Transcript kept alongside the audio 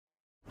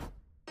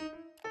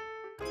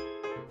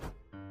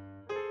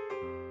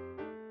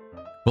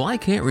Well, I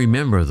can't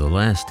remember the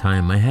last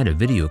time I had a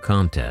video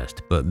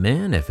contest, but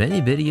man, if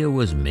any video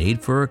was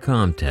made for a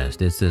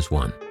contest, it's this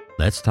one.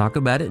 Let's talk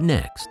about it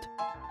next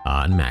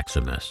on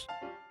Maximus.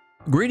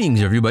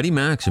 Greetings everybody,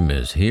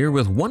 Maximus here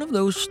with one of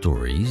those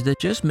stories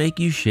that just make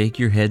you shake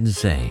your head and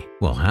say,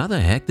 well, how the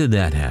heck did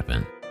that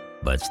happen?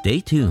 But stay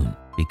tuned,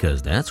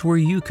 because that's where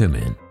you come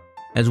in,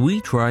 as we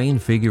try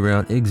and figure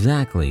out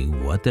exactly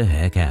what the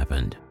heck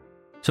happened.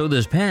 So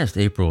this past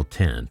April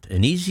 10th,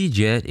 an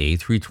EasyJet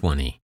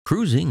A320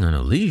 cruising on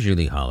a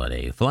leisurely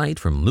holiday flight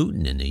from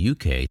Luton in the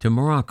UK to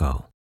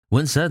Morocco,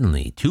 when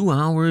suddenly 2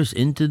 hours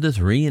into the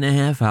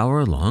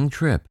 3.5-hour long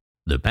trip,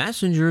 the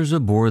passengers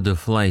aboard the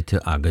flight to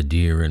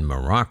Agadir in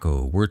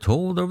Morocco were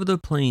told over the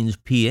plane's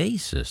PA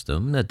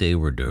system that they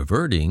were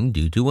diverting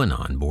due to an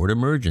onboard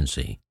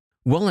emergency.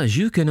 Well, as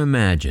you can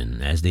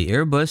imagine, as the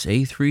Airbus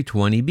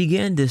A320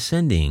 began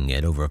descending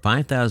at over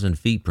 5,000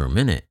 feet per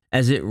minute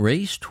as it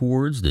raced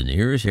towards the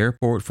nearest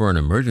airport for an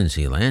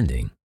emergency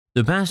landing,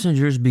 the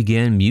passengers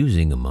began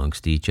musing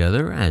amongst each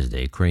other as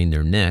they craned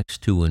their necks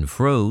to and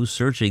fro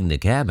searching the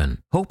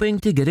cabin, hoping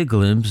to get a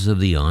glimpse of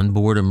the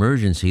onboard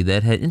emergency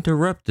that had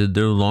interrupted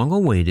their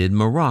long-awaited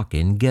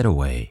Moroccan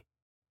getaway.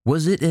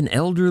 Was it an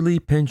elderly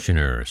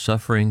pensioner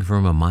suffering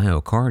from a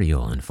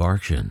myocardial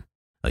infarction?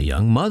 A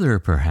young mother,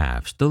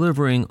 perhaps,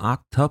 delivering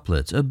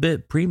octuplets a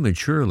bit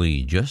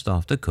prematurely just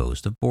off the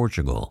coast of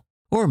Portugal?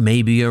 Or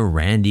maybe a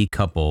randy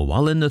couple,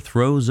 while in the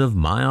throes of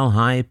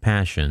mile-high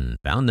passion,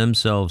 found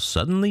themselves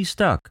suddenly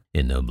stuck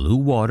in the blue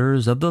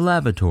waters of the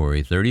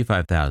lavatory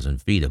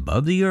 35,000 feet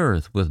above the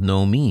earth with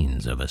no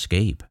means of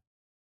escape.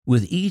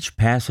 With each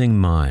passing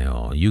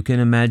mile, you can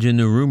imagine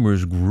the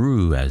rumors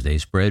grew as they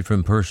spread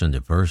from person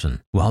to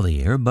person, while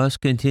the Airbus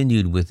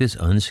continued with its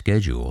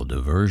unscheduled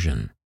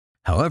diversion.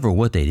 However,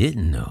 what they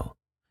didn't know,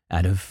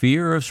 out of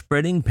fear of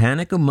spreading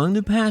panic among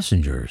the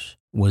passengers,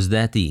 was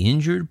that the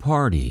injured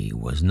party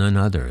was none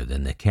other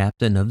than the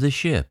captain of the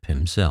ship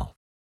himself.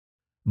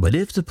 But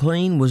if the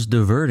plane was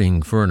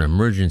diverting for an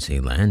emergency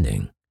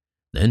landing,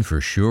 then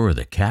for sure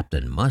the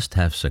captain must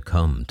have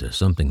succumbed to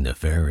something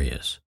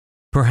nefarious.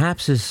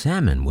 Perhaps his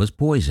salmon was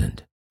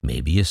poisoned,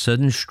 maybe a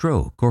sudden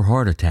stroke or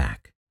heart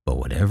attack, but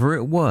whatever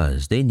it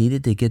was, they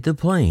needed to get the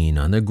plane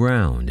on the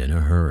ground in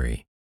a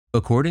hurry.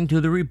 According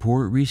to the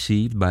report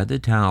received by the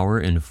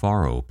tower in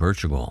Faro,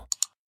 Portugal,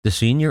 the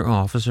senior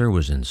officer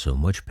was in so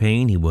much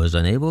pain he was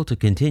unable to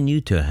continue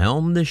to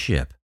helm the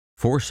ship,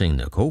 forcing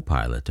the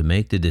co-pilot to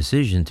make the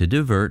decision to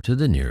divert to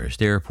the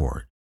nearest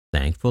airport.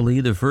 Thankfully,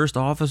 the first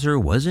officer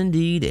was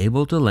indeed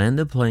able to land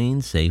the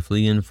plane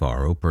safely in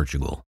Faro,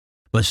 Portugal.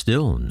 But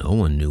still, no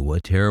one knew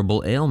what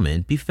terrible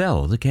ailment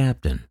befell the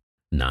captain.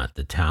 Not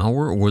the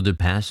tower or the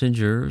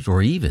passengers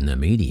or even the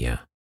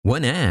media.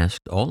 When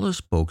asked, all a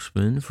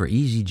spokesman for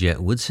EasyJet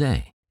would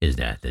say is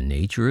that the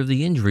nature of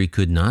the injury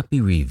could not be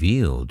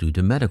revealed due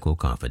to medical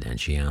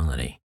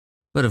confidentiality.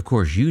 But of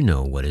course you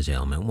know what his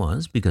ailment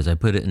was because I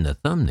put it in the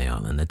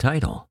thumbnail and the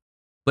title.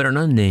 But an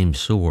unnamed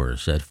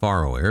source at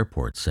Faro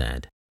Airport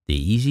said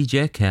the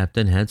EasyJet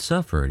captain had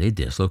suffered a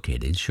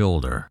dislocated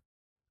shoulder.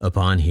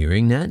 Upon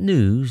hearing that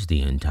news,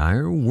 the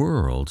entire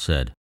world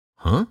said,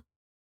 "Huh?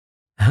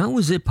 How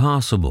is it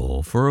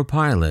possible for a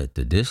pilot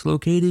to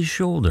dislocate his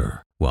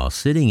shoulder while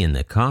sitting in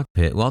the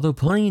cockpit while the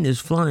plane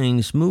is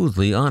flying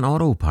smoothly on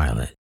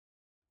autopilot?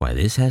 Why,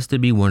 this has to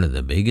be one of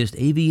the biggest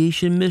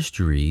aviation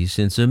mysteries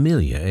since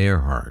Amelia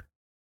Earhart."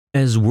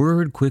 As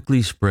word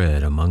quickly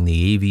spread among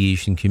the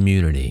aviation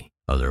community,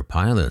 other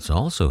pilots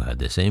also had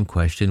the same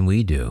question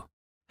we do.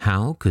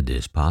 How could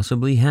this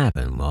possibly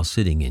happen while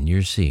sitting in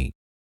your seat?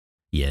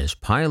 Yes,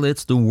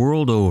 pilots the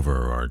world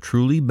over are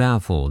truly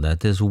baffled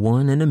at this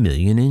 1 in a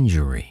million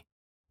injury.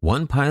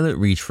 One pilot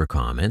reached for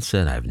comment,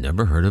 said, "I've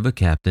never heard of a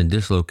captain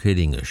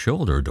dislocating a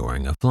shoulder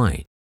during a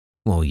flight."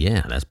 Well,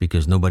 yeah, that's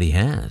because nobody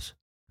has.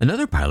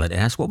 Another pilot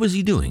asked what was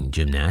he doing,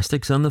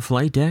 gymnastics on the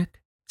flight deck?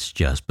 It's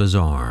just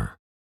bizarre.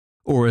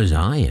 Or as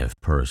I have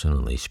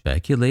personally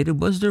speculated,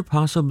 was there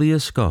possibly a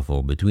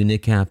scuffle between the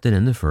captain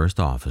and the first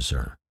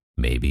officer?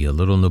 Maybe a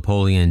little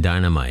Napoleon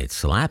Dynamite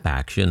slap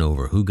action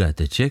over who got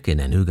the chicken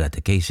and who got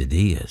the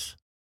quesadillas.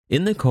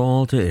 In the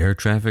call to air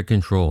traffic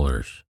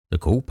controllers, the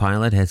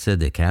co-pilot had said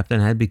the captain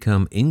had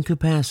become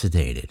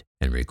incapacitated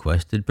and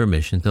requested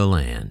permission to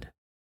land.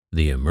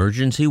 The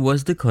emergency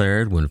was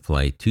declared when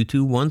Flight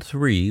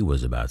 2213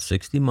 was about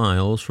 60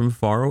 miles from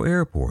Faro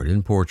Airport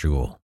in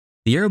Portugal.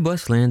 The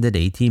Airbus landed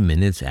 18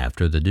 minutes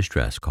after the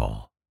distress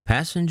call.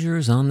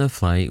 Passengers on the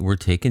flight were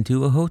taken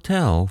to a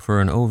hotel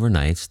for an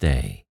overnight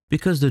stay,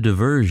 because the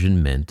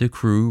diversion meant the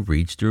crew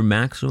reached their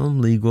maximum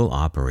legal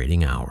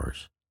operating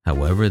hours.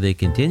 However, they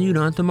continued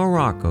on to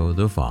Morocco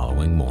the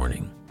following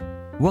morning.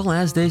 Well,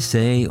 as they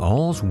say,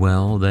 all's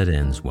well that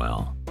ends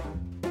well.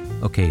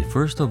 Okay,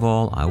 first of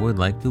all, I would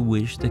like to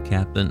wish the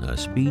captain a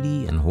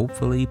speedy and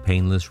hopefully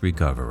painless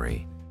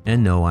recovery.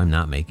 And no, I'm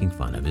not making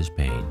fun of his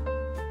pain.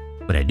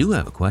 But I do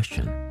have a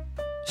question.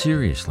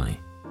 Seriously,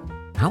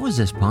 how is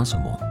this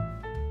possible?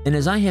 And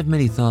as I have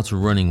many thoughts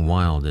running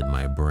wild in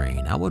my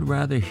brain, I would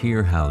rather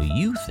hear how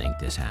you think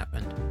this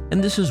happened.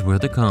 And this is where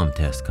the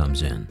contest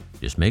comes in.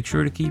 Just make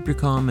sure to keep your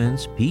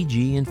comments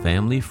PG and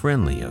family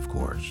friendly, of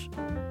course.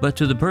 But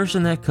to the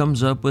person that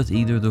comes up with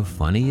either the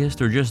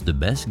funniest or just the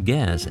best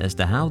guess as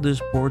to how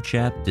this poor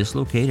chap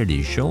dislocated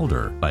his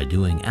shoulder by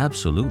doing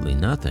absolutely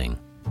nothing,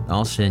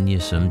 I'll send you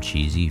some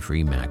cheesy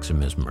free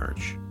Maximus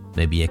merch.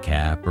 Maybe a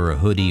cap or a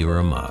hoodie or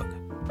a mug.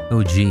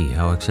 Oh gee,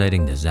 how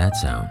exciting does that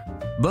sound?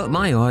 But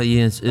my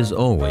audience is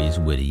always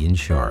witty and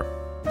sharp,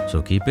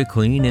 so keep it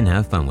clean and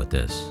have fun with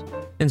this.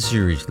 And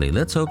seriously,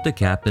 let's hope the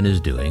captain is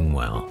doing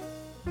well.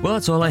 Well,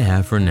 that's all I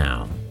have for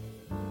now.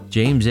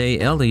 James A.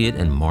 Elliott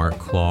and Mark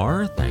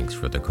Clar, thanks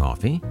for the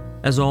coffee.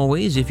 As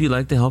always, if you'd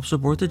like to help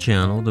support the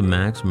channel, the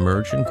Max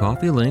merch and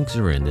coffee links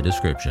are in the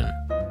description.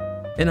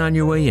 And on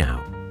your way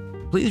out,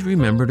 please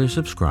remember to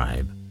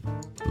subscribe,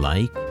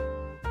 like,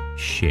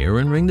 share,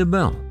 and ring the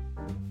bell.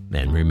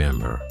 And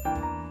remember,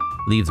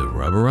 leave the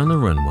rubber on the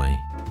runway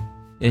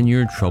and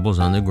your troubles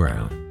on the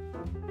ground.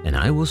 And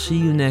I will see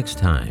you next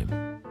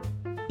time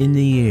in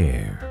the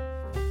air.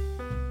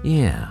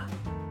 Yeah,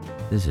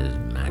 this is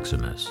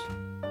Maximus.